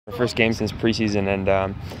My first game since preseason,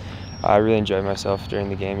 and I really enjoyed myself during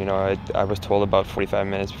the game. You know, I was told about 45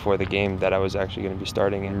 minutes before the game that I was actually going to be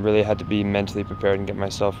starting, and really had to be mentally prepared and get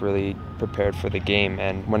myself really prepared for the game.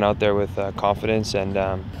 And went out there with confidence and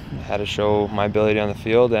had to show my ability on the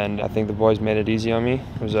field. And I think the boys made it easy on me.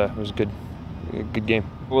 It was a good game.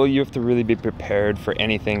 Well, you have to really be prepared for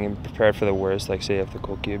anything and prepared for the worst. Like, say, if the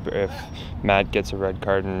goalkeeper, if Matt gets a red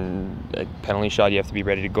card and a penalty shot, you have to be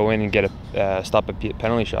ready to go in and get stop a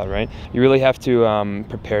penalty shot, right? You really have to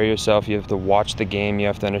prepare yourself. You have to watch the game. You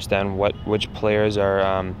have to understand which players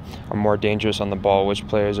are more dangerous on the ball, which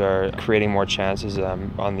players are creating more chances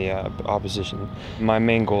on the opposition. My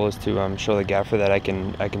main goal is to show the gaffer that I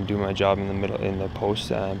can do my job in the middle, in the post,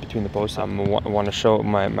 between the posts. I want to show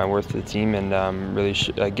my worth to the team and really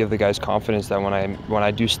give the guys confidence that when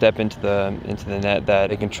I do step into the net,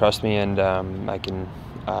 that they can trust me and I can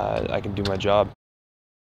do my job.